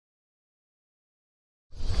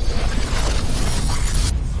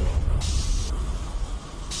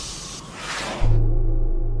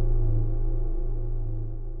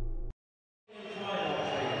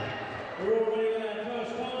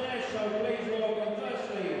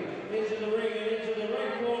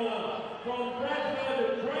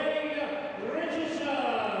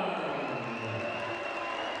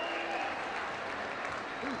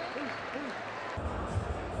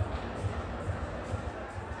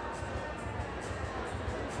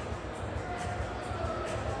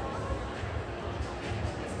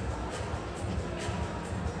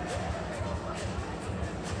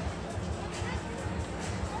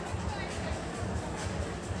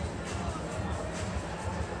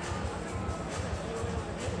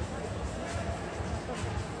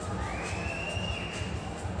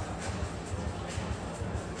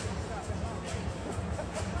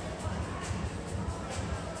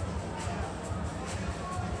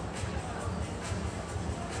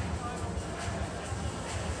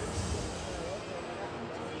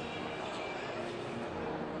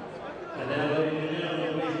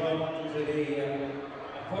to the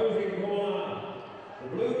opposing corner, the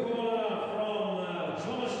blue corner from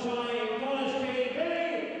Thomas Tyne, Thomas King,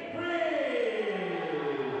 Billy Bridge.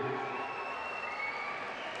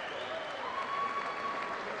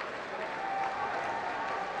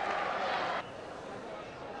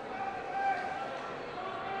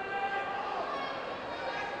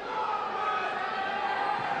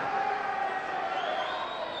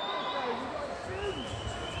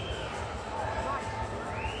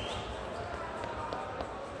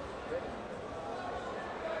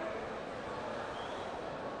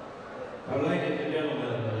 Now, ladies and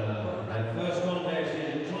gentlemen, that first contest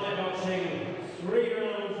is Thai boxing, 3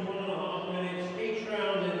 rounds, 1.5 minutes, each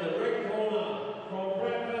round in the red corner from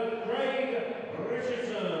Bradford, Craig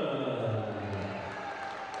Richardson.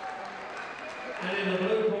 And in the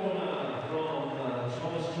blue corner from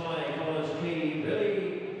Thomas Tyne, Collins Key, Billy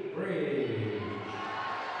Bridge.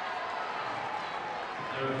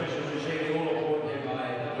 Our officials receiving all appointed by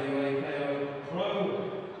WAKO Pro.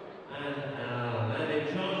 And in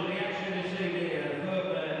charge of the action this evening, and third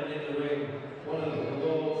man in the ring, one of the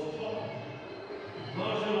world's top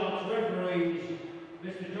martial arts referees,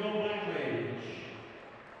 Mr. John Blackledge.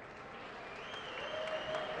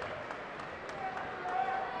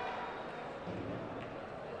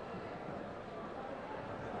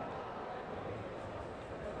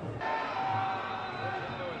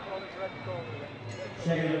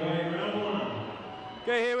 Second away, round 1.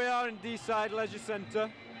 Okay, here we are in D-Side Leisure Centre.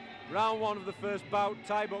 Round 1 of the first bout,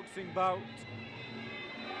 Thai boxing bout.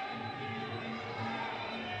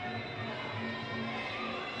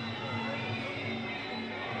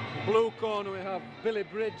 Blue corner we have Billy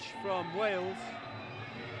Bridge from Wales.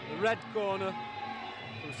 The red corner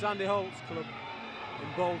from Sandy Holt's club in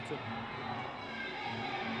Bolton.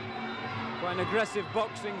 Quite an aggressive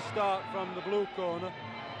boxing start from the blue corner.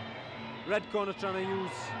 Red corner trying to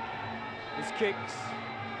use his kicks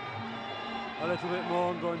a little bit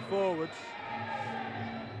more and going forwards.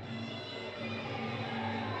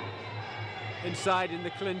 Inside in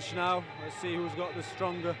the clinch now. Let's see who's got the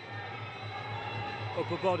stronger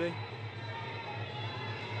upper body.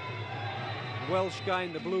 Welsh guy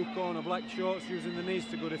in the blue corner, black shorts, using the knees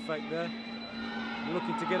to good effect there.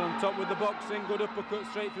 Looking to get on top with the boxing. Good uppercut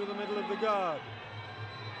straight through the middle of the guard.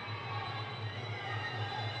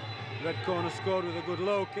 Red corner scored with a good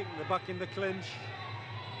low kick, the back in the clinch.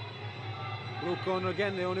 Blue corner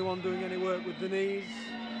again, the only one doing any work with the knees.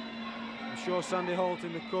 I'm sure Sandy Holt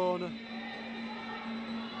in the corner.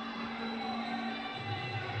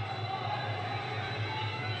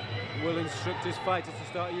 Will instruct his fighter to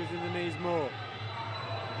start using the knees more.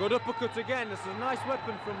 Good uppercut again, this is a nice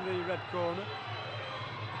weapon from the red corner.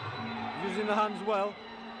 Using the hands well.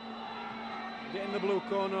 Getting the blue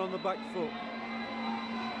corner on the back foot.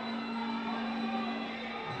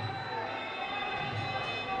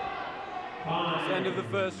 It's the end of the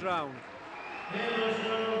first round.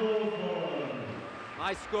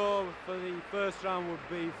 My score for the first round would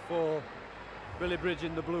be for Billy Bridge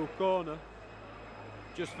in the blue corner,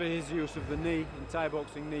 just for his use of the knee. In Thai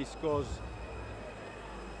boxing, knee scores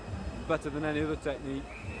better than any other technique.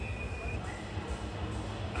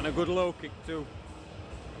 And a good low kick too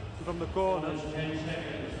from the corner.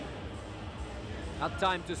 Had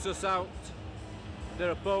time to suss out their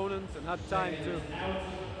opponent and had time to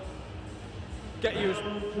get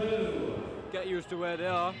used to where they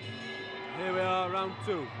are. Here we are, round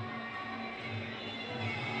 2.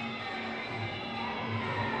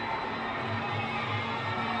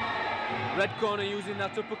 Red corner using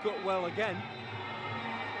that uppercut well again.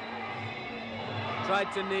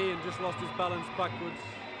 Tried to knee and just lost his balance backwards.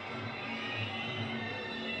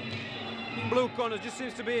 Blue corner just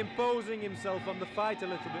seems to be imposing himself on the fight a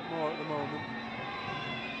little bit more at the moment.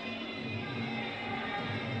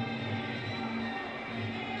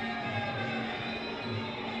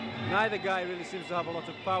 Neither guy really seems to have a lot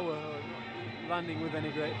of power, or landing with any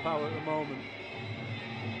great power at the moment.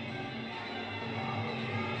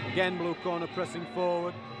 Again, blue corner pressing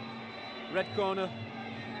forward. Red corner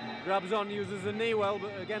grabs on, uses the knee well,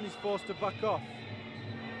 but again he's forced to back off.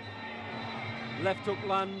 Left hook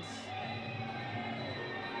lands.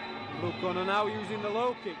 Blue corner now using the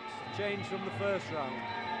low kicks, change from the first round.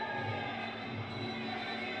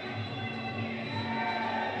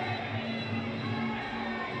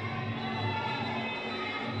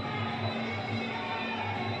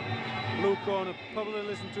 Blue corner probably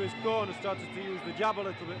listened to his corner, started to use the jab a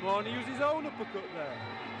little bit more, and he used his own uppercut there.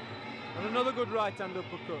 And another good right-hand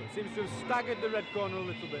uppercut. Seems to have staggered the red corner a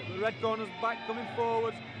little bit. The red corner's back, coming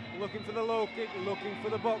forwards, looking for the low kick, looking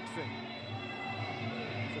for the boxing.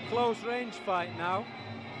 It's a close range fight now.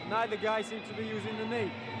 Neither guy seems to be using the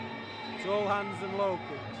knee. kicks, all hands and low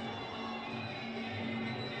kicks.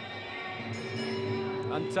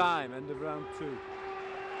 And time, end of round 2.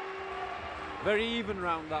 Very even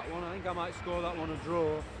round that one. I think I might score that one a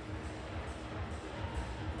draw.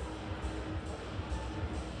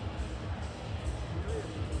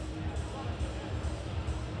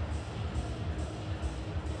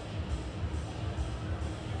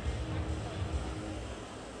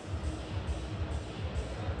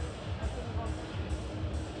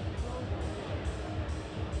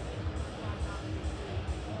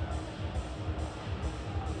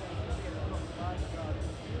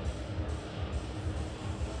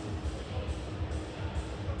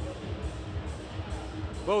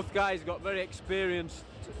 Both guys got very experienced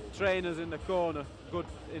trainers in the corner, good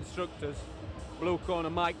instructors. Blue corner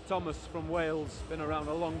Mike Thomas from Wales, been around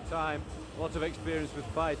a long time, lots of experience with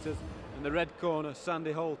fighters. And the red corner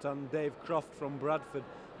Sandy Holt and Dave Croft from Bradford,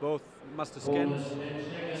 both Master Skens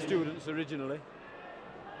students originally.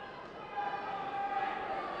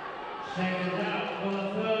 Seconds out for the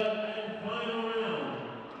third and final round.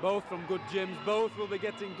 Both from good gyms, both will be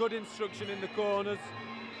getting good instruction in the corners.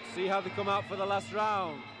 See how they come out for the last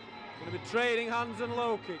round. Going to be trading hands and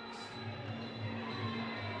low kicks.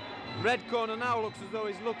 Red corner now looks as though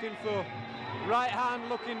he's looking for right hand,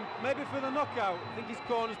 looking maybe for the knockout. I think his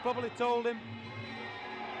corner's probably told him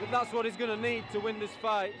that that's what he's going to need to win this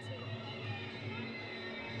fight.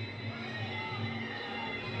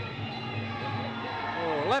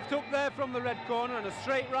 Oh, left hook there from the red corner and a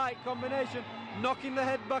straight right combination, knocking the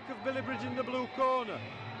head back of Billy Bridge in the blue corner.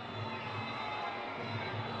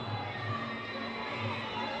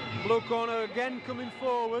 Blue corner again coming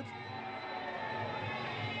forward.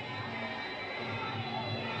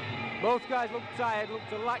 Both guys look tired, look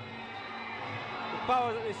to lack the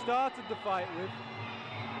power that they started the fight with.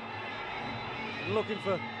 Looking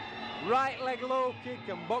for right leg low kick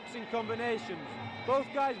and boxing combinations. Both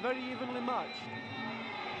guys very evenly matched.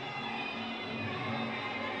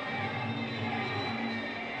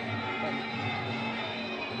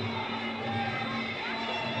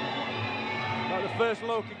 Like the first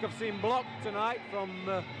low kick I've seen blocked tonight from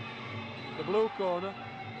the blue corner.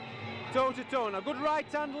 Toe to toe, a good right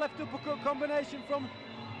hand left uppercut combination from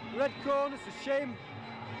red corner. It's a shame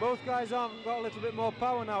both guys haven't got a little bit more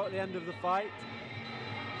power now at the end of the fight.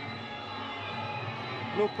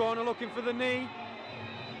 Blue corner looking for the knee.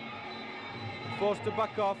 Forced to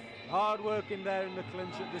back off. Hard work in there in the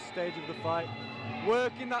clinch at this stage of the fight.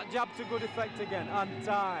 Working that jab to good effect again, and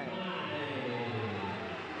time.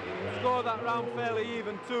 Score that round fairly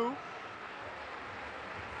even too.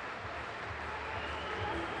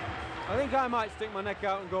 I think I might stick my neck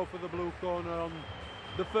out and go for the blue corner on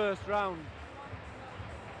the first round.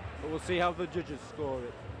 But we'll see how the judges score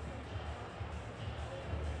it.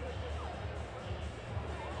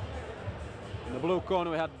 In the blue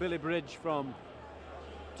corner we had Billy Bridge from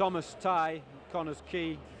Thomas Ty, Connors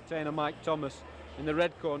Key, trainer Mike Thomas. In the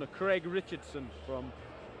red corner, Craig Richardson from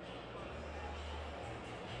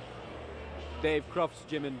Dave Croft's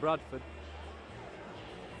gym in Bradford.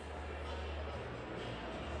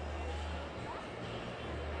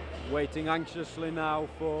 Waiting anxiously now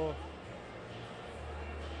for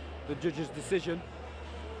the judge's decision.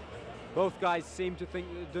 Both guys seem to think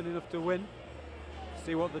they've done enough to win.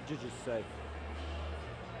 See what the judges say.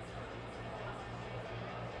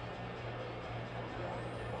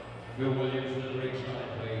 Bill Williams to the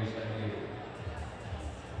ringside, please. Thank you.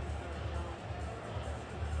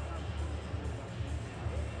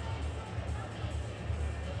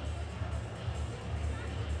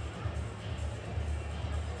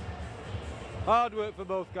 Hard work for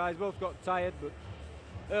both guys, both got tired, but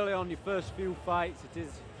early on your first few fights it is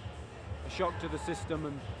a shock to the system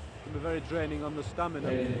and can be very draining on the stamina.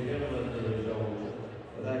 Ladies and gentlemen, the result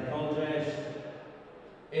of that contest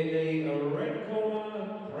in the red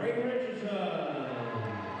corner, Craig Richardson.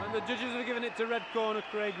 And the judges have given it to red corner,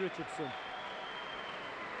 Craig Richardson.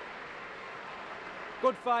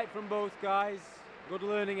 Good fight from both guys, good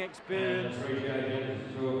learning experience. And appreciate it.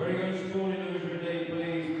 So a very good scoring